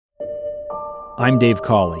I'm Dave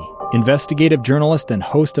Cawley, investigative journalist and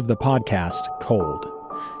host of the podcast Cold.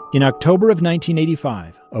 In October of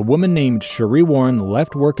 1985, a woman named Sheree Warren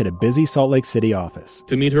left work at a busy Salt Lake City office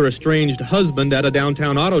to meet her estranged husband at a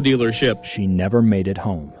downtown auto dealership. She never made it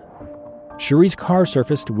home. Sheree's car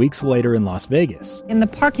surfaced weeks later in Las Vegas. In the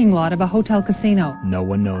parking lot of a hotel casino. No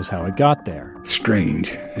one knows how it got there. Strange.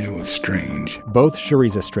 It was strange. Both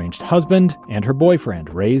Sheree's estranged husband and her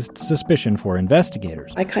boyfriend raised suspicion for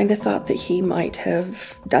investigators. I kind of thought that he might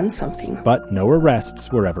have done something. But no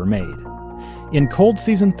arrests were ever made. In Cold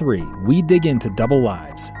Season 3, we dig into double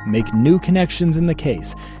lives, make new connections in the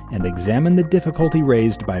case, and examine the difficulty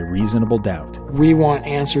raised by reasonable doubt. We want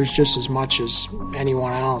answers just as much as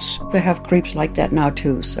anyone else. They have creeps like that now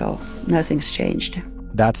too, so nothing's changed.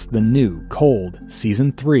 That's the new Cold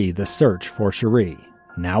Season 3, The Search for Sheree,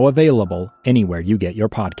 now available anywhere you get your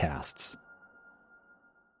podcasts.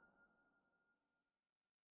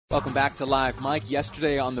 Welcome back to Live Mike.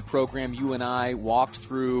 Yesterday on the program, you and I walked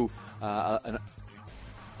through a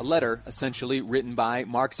letter, essentially, written by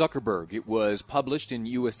Mark Zuckerberg. It was published in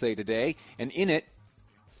USA Today, and in it,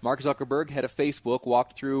 Mark Zuckerberg, head of Facebook,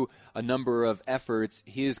 walked through a number of efforts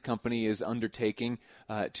his company is undertaking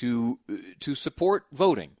to support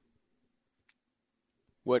voting.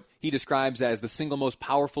 What he describes as the single most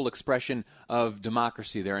powerful expression of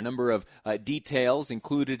democracy. There are a number of details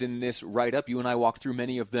included in this write-up. You and I walked through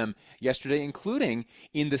many of them yesterday, including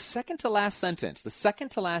in the second-to-last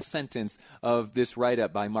sentence of this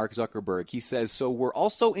write-up by Mark Zuckerberg. He says, so we're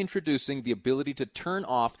also introducing the ability to turn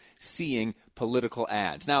off seeing political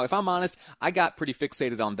ads. Now, if I'm honest, I got pretty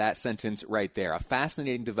fixated on that sentence right there. A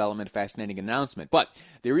fascinating development, fascinating announcement. But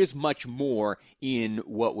there is much more in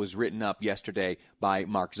what was written up yesterday by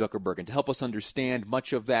Mark Zuckerberg. And to help us understand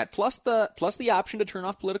much of that, plus the option to turn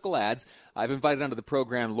off political ads, I've invited onto the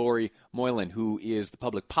program Lori Moylan, who is the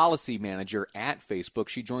public policy manager at Facebook.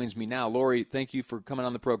 She joins me now. Lori, thank you for coming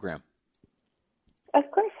on the program.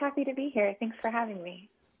 Of course, happy to be here. Thanks for having me.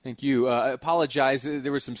 Thank you. I apologize.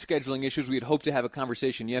 There were some scheduling issues. We had hoped to have a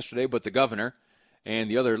conversation yesterday, but the governor and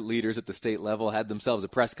the other leaders at the state level had themselves a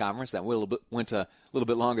press conference that went a little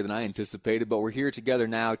bit longer than I anticipated. But we're here together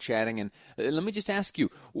now chatting. And let me just ask you,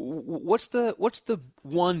 what's the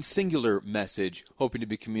one singular message hoping to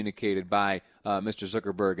be communicated by Mr.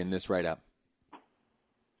 Zuckerberg in this write-up?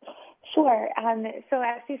 Sure. So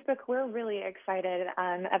at Facebook, we're really excited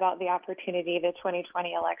about the opportunity the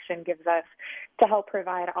 2020 election gives us to help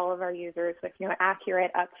provide all of our users with,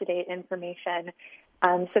 accurate, up-to-date information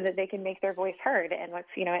so that they can make their voice heard in what's,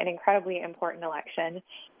 an incredibly important election.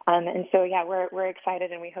 And so, we're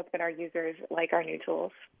excited, and we hope that our users like our new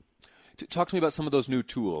tools. Talk to me about some of those new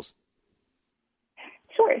tools.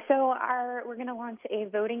 Sure. So we're going to launch a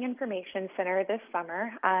voting information center this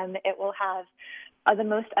summer. It will have the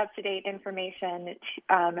most up-to-date information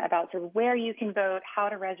about sort of where you can vote, how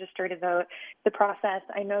to register to vote, the process.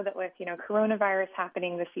 I know that with, coronavirus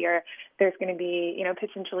happening this year, there's going to be,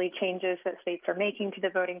 potentially changes that states are making to the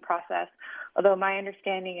voting process. Although my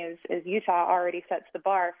understanding is Utah already sets the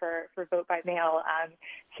bar for vote by mail.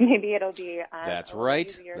 So maybe it'll be That's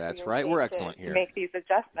right. We're excellent here. To make these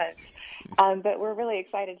adjustments. But we're really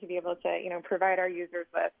excited to be able to, provide our users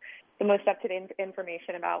with the most up-to-date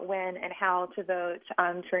information about when and how to vote,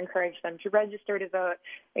 to encourage them to register to vote,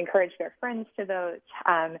 encourage their friends to vote.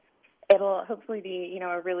 It'll hopefully be,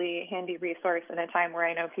 a really handy resource in a time where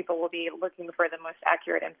I know people will be looking for the most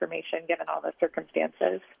accurate information given all the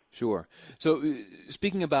circumstances. Sure. So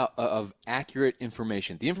speaking about of accurate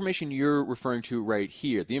information, the information you're referring to right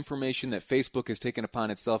here, the information that Facebook has taken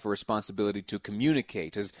upon itself a responsibility to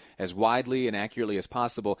communicate as widely and accurately as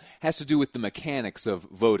possible, has to do with the mechanics of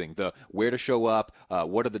voting, the where to show up,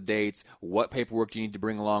 what are the dates, what paperwork do you need to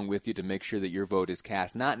bring along with you to make sure that your vote is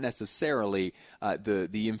cast, not necessarily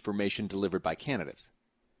the information delivered by candidates.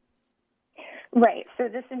 Right. So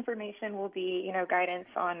this information will be, guidance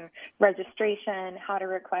on registration, how to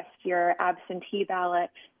request your absentee ballot,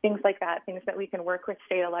 things like that, things that we can work with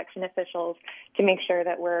state election officials to make sure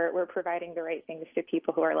that we're providing the right things to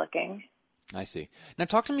people who are looking. I see. Now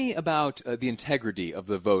talk to me about the integrity of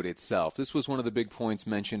the vote itself. This was one of the big points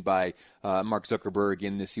mentioned by Mark Zuckerberg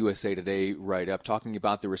in this USA Today write-up, talking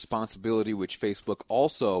about the responsibility which Facebook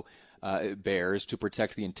also bears to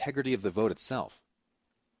protect the integrity of the vote itself.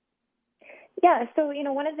 Yeah, so,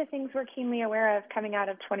 one of the things we're keenly aware of coming out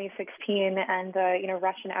of 2016 and the,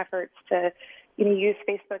 Russian efforts to use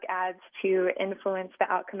Facebook ads to influence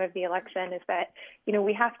the outcome of the election is that,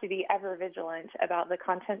 we have to be ever vigilant about the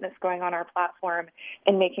content that's going on our platform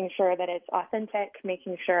and making sure that it's authentic,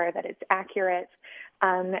 making sure that it's accurate.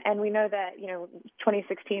 And we know that,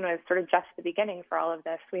 2016 was sort of just the beginning for all of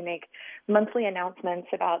this. We make monthly announcements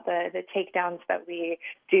about the takedowns that we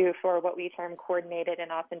do for what we term coordinated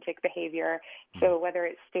and authentic behavior. So whether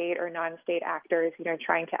it's state or non-state actors,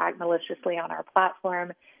 trying to act maliciously on our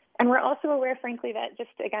platform. And we're also aware, frankly, that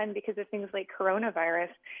just, again, because of things like coronavirus,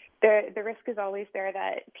 the risk is always there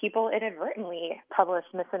that people inadvertently publish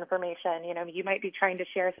misinformation. You might be trying to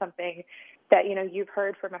share something that, you've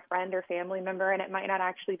heard from a friend or family member, and it might not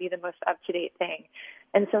actually be the most up-to-date thing.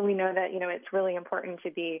 And so we know that, it's really important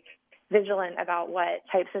to be vigilant about what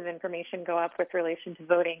types of information go up with relation to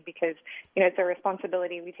voting, because, it's a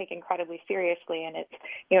responsibility we take incredibly seriously, and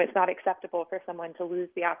it's not acceptable for someone to lose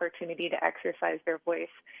the opportunity to exercise their voice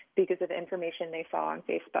because of information they saw on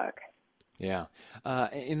Facebook. Yeah.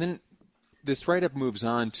 And then this write-up moves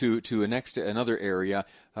on to another area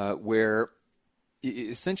where it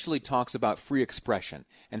essentially talks about free expression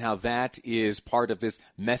and how that is part of this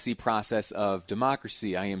messy process of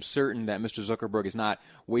democracy. I am certain that Mr. Zuckerberg is not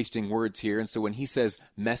wasting words here. And so when he says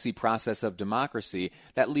messy process of democracy,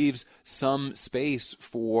 that leaves some space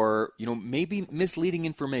for, maybe misleading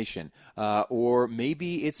information or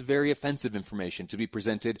maybe it's very offensive information to be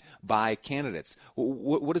presented by candidates.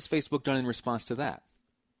 What has Facebook done in response to that?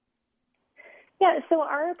 Yeah, so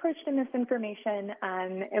our approach to misinformation,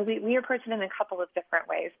 we approach it in a couple of different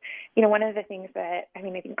ways. One of the things that, I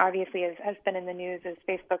think obviously has been in the news is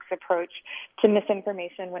Facebook's approach to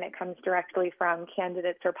misinformation when it comes directly from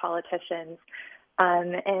candidates or politicians.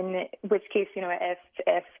 In which case,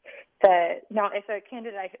 if a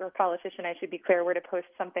candidate or politician, I should be clear, were to post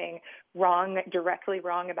something directly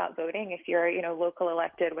wrong about voting, if your, local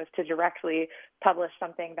elected was to directly publish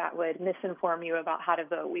something that would misinform you about how to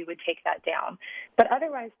vote, we would take that down. But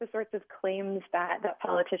otherwise, the sorts of claims that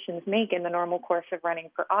politicians make in the normal course of running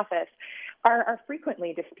for office are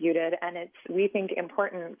frequently disputed, and it's, we think,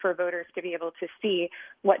 important for voters to be able to see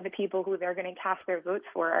what the people who they're going to cast their votes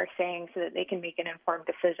for are saying so that they can make an informed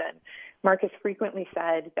decision. Mark has frequently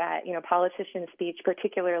said that, politician speech,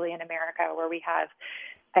 particularly in America, where we have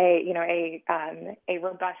a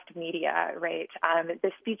robust media, right?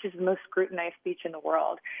 This speech is the most scrutinized speech in the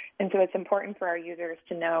world. And so it's important for our users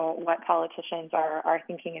to know what politicians are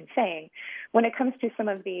thinking and saying. When it comes to some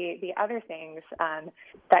of the other things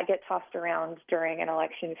that get tossed around during an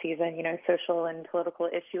election season, social and political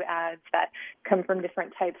issue ads that come from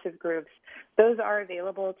different types of groups, those are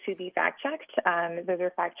available to be fact-checked. Those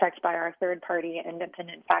are fact-checked by our third-party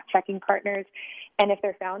independent fact-checking partners. And if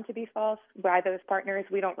they're found to be false by those partners,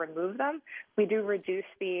 we don't remove them. We do reduce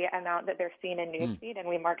the amount that they're seen in newsfeed, and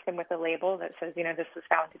we mark them with a label that says, this was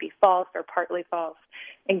found to be false or partly false,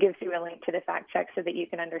 and gives you a link to the fact check so that you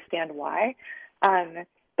can understand why.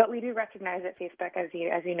 But we do recognize at Facebook, as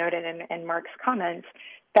you noted in Mark's comments,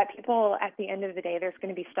 that people, at the end of the day, there's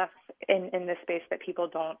going to be stuff in this space that people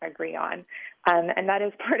don't agree on. And that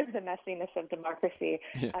is part of the messiness of democracy,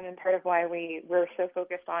 and part of why we're so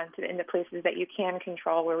focused on in the places that you can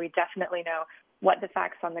control, where we definitely know what the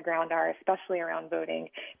facts on the ground are, especially around voting,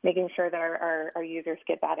 making sure that our users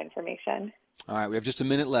get that information. All right, we have just a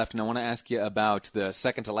minute left, and I want to ask you about the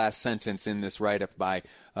second-to-last sentence in this write-up by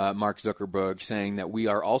Mark Zuckerberg, saying that we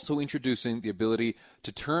are also introducing the ability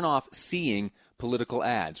to turn off seeing political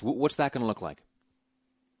ads. What's that going to look like?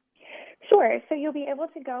 Sure. So you'll be able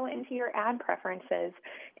to go into your ad preferences,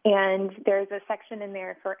 and there's a section in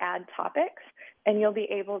there for ad topics, and you'll be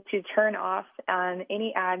able to turn off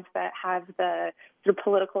any ads that have the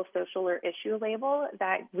political, social, or issue label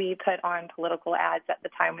that we put on political ads at the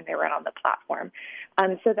time when they run on the platform.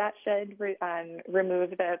 So that should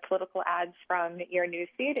remove the political ads from your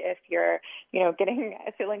newsfeed if you're,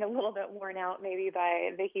 feeling a little bit worn out maybe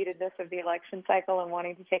by the heatedness of the election cycle and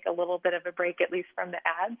wanting to take a little bit of a break, at least from the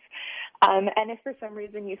ads. And if for some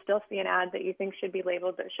reason you still see an ad that you think should be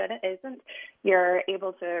labeled but isn't, you're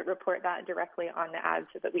able to report that directly on the ad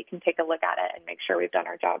so that we can take a look at it and make sure we've done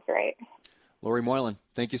our jobs right. Lori Moylan,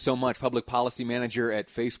 thank you so much. Public Policy Manager at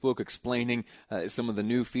Facebook, explaining some of the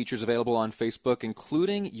new features available on Facebook,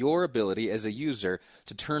 including your ability as a user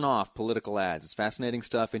to turn off political ads. It's fascinating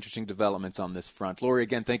stuff, interesting developments on this front. Lori,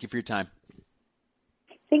 again, thank you for your time.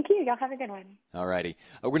 Thank you. Y'all have a good one. All righty.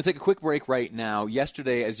 We're going to take a quick break right now.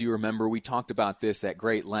 Yesterday, as you remember, we talked about this at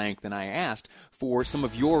great length, and I asked for some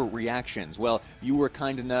of your reactions. Well, you were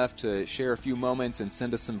kind enough to share a few moments and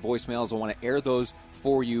send us some voicemails. I want to air those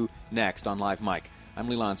for you next on Live Mike. I'm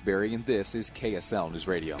Lee Lonsberry, and this is KSL News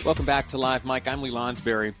Radio. Welcome back to Live Mike. I'm Lee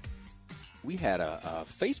Lonsberry. We had a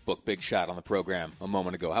Facebook big shot on the program a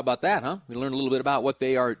moment ago. How about that, huh? We learned a little bit about what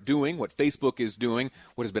they are doing, what Facebook is doing,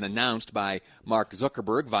 what has been announced by Mark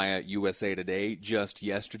Zuckerberg via USA Today just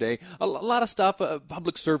yesterday. A lot of stuff,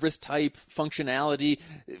 public service type functionality.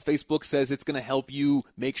 Facebook says it's going to help you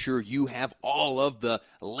make sure you have all of the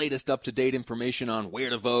latest up-to-date information on where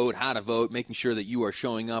to vote, how to vote, making sure that you are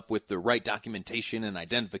showing up with the right documentation and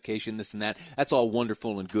identification, this and that. That's all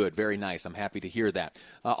wonderful and good. Very nice. I'm happy to hear that.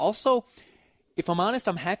 Also, if I'm honest,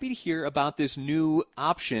 I'm happy to hear about this new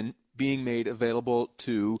option being made available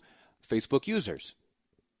to Facebook users.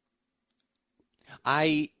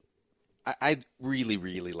 I really,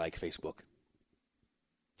 really like Facebook.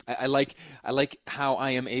 I like how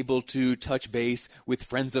I am able to touch base with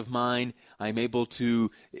friends of mine. I'm able to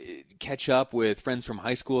catch up with friends from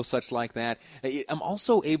high school, such like that. I'm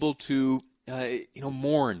also able to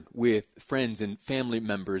mourn with friends and family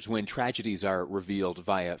members when tragedies are revealed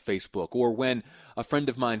via Facebook, or when a friend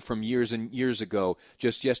of mine from years and years ago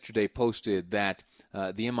just yesterday posted that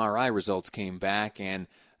the MRI results came back and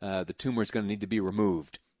the tumor is going to need to be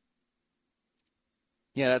removed.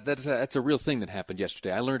 Yeah, that's a real thing that happened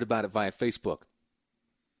yesterday. I learned about it via Facebook,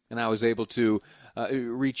 and I was able to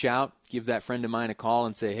reach out, give that friend of mine a call,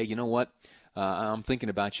 and say, hey, you know what? I'm thinking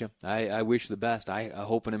about you. I wish the best. I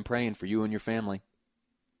hoping and praying for you and your family.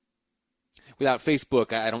 Without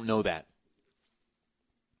Facebook, I don't know that.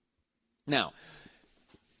 Now,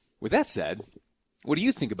 with that said, what do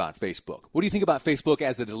you think about Facebook? What do you think about Facebook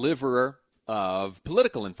as a deliverer of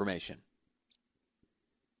political information?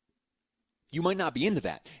 You might not be into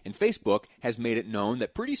that. And Facebook has made it known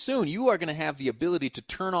that pretty soon you are going to have the ability to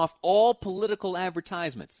turn off all political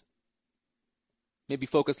advertisements. Maybe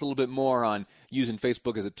focus a little bit more on using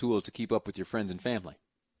Facebook as a tool to keep up with your friends and family.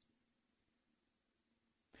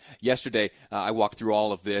 Yesterday, I walked through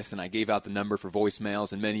all of this, and I gave out the number for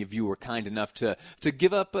voicemails, and many of you were kind enough to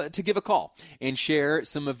give a call and share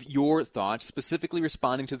some of your thoughts, specifically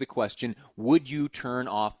responding to the question, would you turn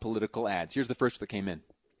off political ads? Here's the first that came in.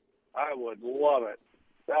 I would love it.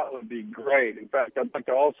 That would be great. In fact, I'd like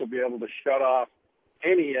to also be able to shut off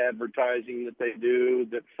any advertising that they do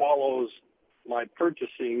that follows my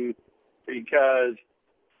purchasing, because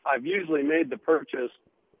I've usually made the purchase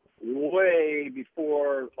way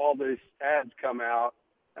before all these ads come out,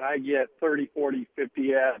 and I get 30, 40,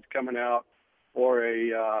 50 ads coming out for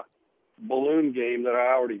a balloon game that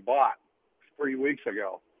I already bought 3 weeks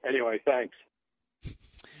ago. Anyway, thanks.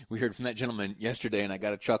 We heard from that gentleman yesterday, and I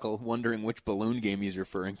got a chuckle wondering which balloon game he's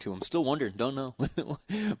referring to. I'm still wondering, don't know.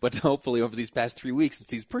 But hopefully over these past 3 weeks,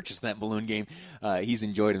 since he's purchased that balloon game, he's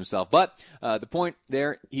enjoyed himself. But the point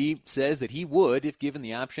there, he says that he would, if given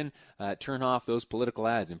the option, turn off those political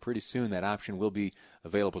ads, and pretty soon that option will be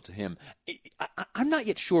available to him. I'm not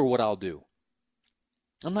yet sure what I'll do.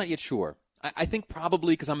 I'm not yet sure. I think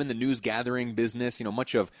probably because I'm in the news gathering business,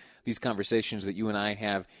 much of these conversations that you and I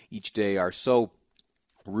have each day are so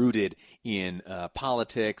rooted in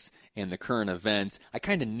politics and the current events. I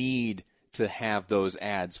kind of need to have those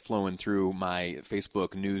ads flowing through my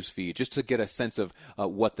Facebook news feed just to get a sense of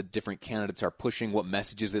what the different candidates are pushing, what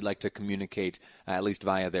messages they'd like to communicate, at least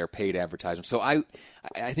via their paid advertisements. So I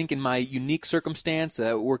think in my unique circumstance,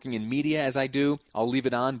 working in media as I do, I'll leave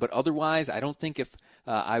it on. But otherwise, I don't think if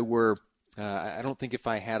I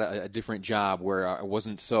had a different job where I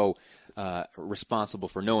wasn't so responsible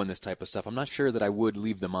for knowing this type of stuff, I'm not sure that I would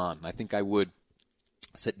leave them on. I think I would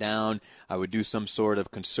sit down, I would do some sort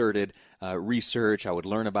of concerted research, I would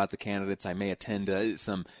learn about the candidates, I may attend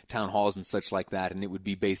some town halls and such like that, and it would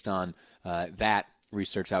be based on that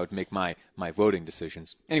research I would make my voting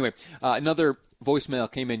decisions. Anyway, another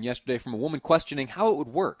voicemail came in yesterday from a woman questioning how it would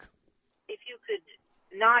work. If you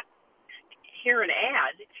could not hear an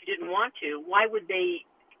ad, if you didn't want to, why would they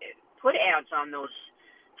put ads on those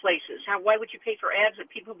places? Why would you pay for ads that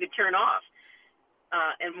people could turn off?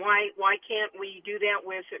 And why can't we do that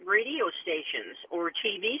with radio stations or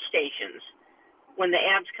TV stations? When the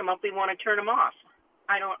ads come up, we want to turn them off.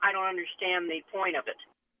 I don't understand the point of it.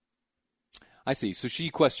 I see. So she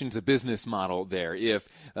questions the business model there. If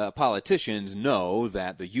politicians know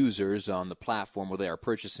that the users on the platform where they are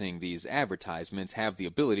purchasing these advertisements have the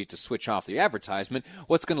ability to switch off the advertisement,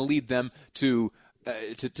 what's going to lead them to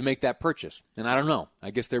make that purchase? And I don't know.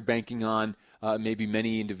 I guess they're banking on maybe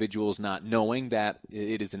many individuals not knowing that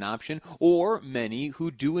it is an option, or many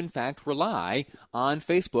who do in fact rely on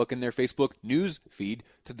Facebook and their Facebook news feed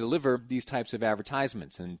to deliver these types of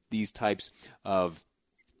advertisements and these types of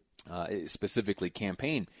specifically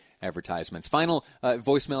campaign advertisements. Final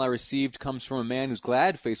voicemail I received comes from a man who's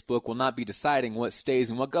glad Facebook will not be deciding what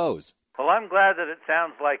stays and what goes. Well, I'm glad that it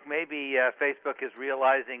sounds like maybe Facebook is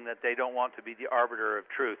realizing that they don't want to be the arbiter of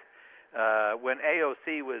truth. When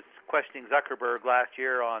AOC was questioning Zuckerberg last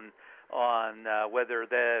year on whether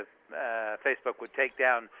the Facebook would take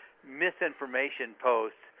down misinformation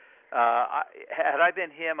posts, had I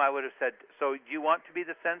been him, I would have said, so do you want to be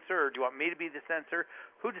the censor, or do you want me to be the censor?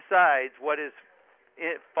 Who decides what is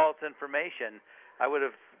false information? I would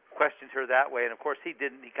have questioned her that way, and of course he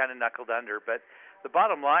didn't. He kind of knuckled under. But the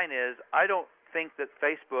bottom line is, I don't think that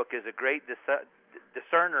Facebook is a great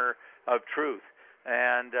discerner of truth.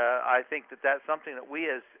 And I think that that's something that we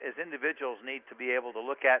as individuals need to be able to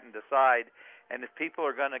look at and decide. And if people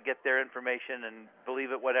are going to get their information and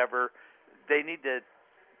believe it, whatever, they need to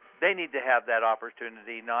have that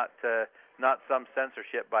opportunity, not some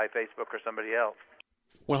censorship by Facebook or somebody else.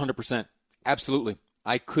 100%. Absolutely.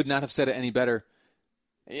 I could not have said it any better.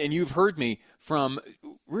 And you've heard me from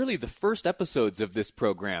really the first episodes of this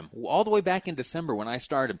program, all the way back in December when I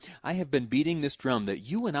started. I have been beating this drum that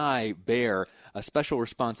you and I bear a special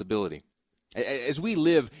responsibility. As we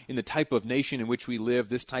live in the type of nation in which we live,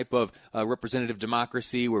 this type of representative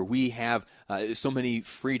democracy where we have so many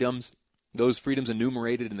freedoms, those freedoms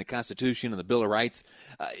enumerated in the Constitution and the Bill of Rights,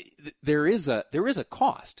 there is a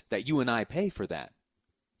cost that you and I pay for that.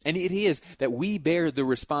 And it is that we bear the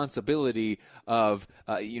responsibility of,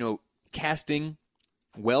 casting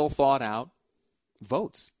well-thought-out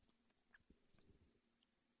votes.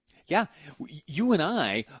 Yeah, you and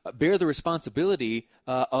I bear the responsibility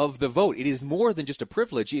of the vote. It is more than just a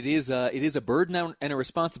privilege. It is a burden and a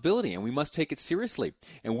responsibility, and we must take it seriously.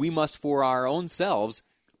 And we must, for our own selves,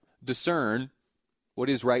 discern what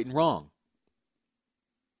is right and wrong.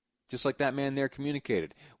 Just like that man there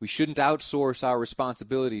communicated. We shouldn't outsource our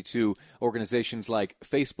responsibility to organizations like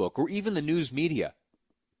Facebook or even the news media.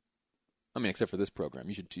 I mean, except for this program.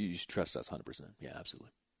 You should trust us 100%. Yeah,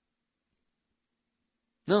 absolutely.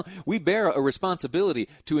 No, we bear a responsibility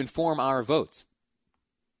to inform our votes.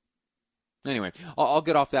 Anyway, I'll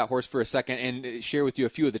get off that horse for a second and share with you a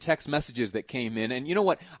few of the text messages that came in. And you know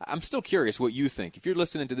what? I'm still curious what you think. If you're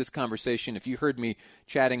listening to this conversation, if you heard me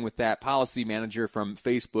chatting with that policy manager from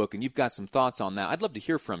Facebook and you've got some thoughts on that, I'd love to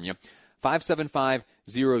hear from you.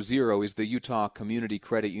 57500 is the Utah Community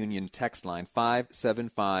Credit Union text line,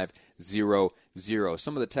 57500.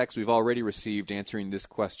 Some of the texts we've already received answering this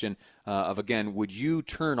question of, again, would you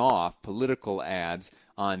turn off political ads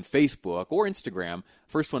on Facebook or Instagram?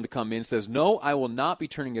 First one to come in says, no, I will not be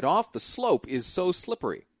turning it off. The slope is so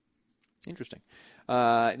slippery. Interesting.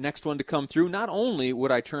 Next one to come through, not only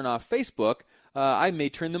would I turn off Facebook, I may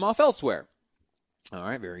turn them off elsewhere. All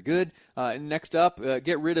right, very good. Next up,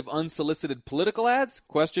 get rid of unsolicited political ads?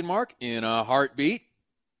 Question mark. In a heartbeat.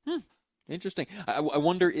 Interesting. I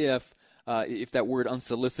wonder if that word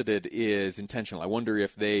unsolicited is intentional. I wonder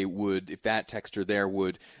if that texter there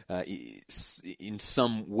would, in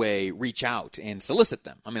some way, reach out and solicit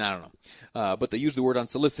them. I mean, I don't know. But they use the word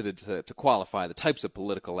unsolicited to qualify the types of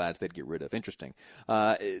political ads they'd get rid of. Interesting.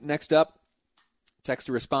 Next up,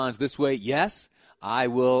 texter responds this way. Yes, I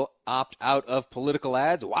will opt out of political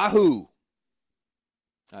ads. Wahoo!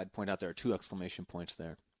 I'd point out there are 2 exclamation points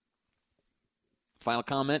there. Final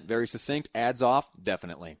comment, very succinct. Ads off,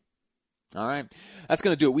 definitely. All right. That's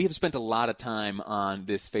going to do it. We have spent a lot of time on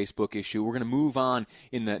this Facebook issue. We're going to move on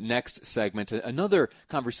in the next segment. Another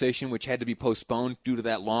conversation which had to be postponed due to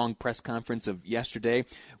that long press conference of yesterday.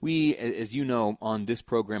 We, as you know, on this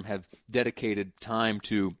program have dedicated time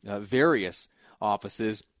to various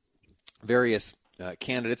offices, various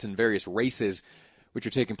candidates in various races which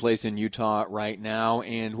are taking place in Utah right now.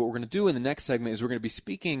 And what we're going to do in the next segment is we're going to be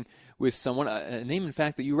speaking with someone, a name, in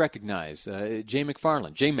fact, that you recognize, Jay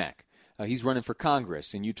McFarland, J-Mac. He's running for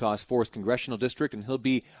Congress in Utah's 4th Congressional District, and he'll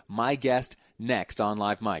be my guest next on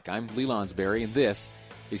Live Mike. I'm Lee Lonsberry, and this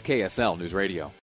is KSL News Radio.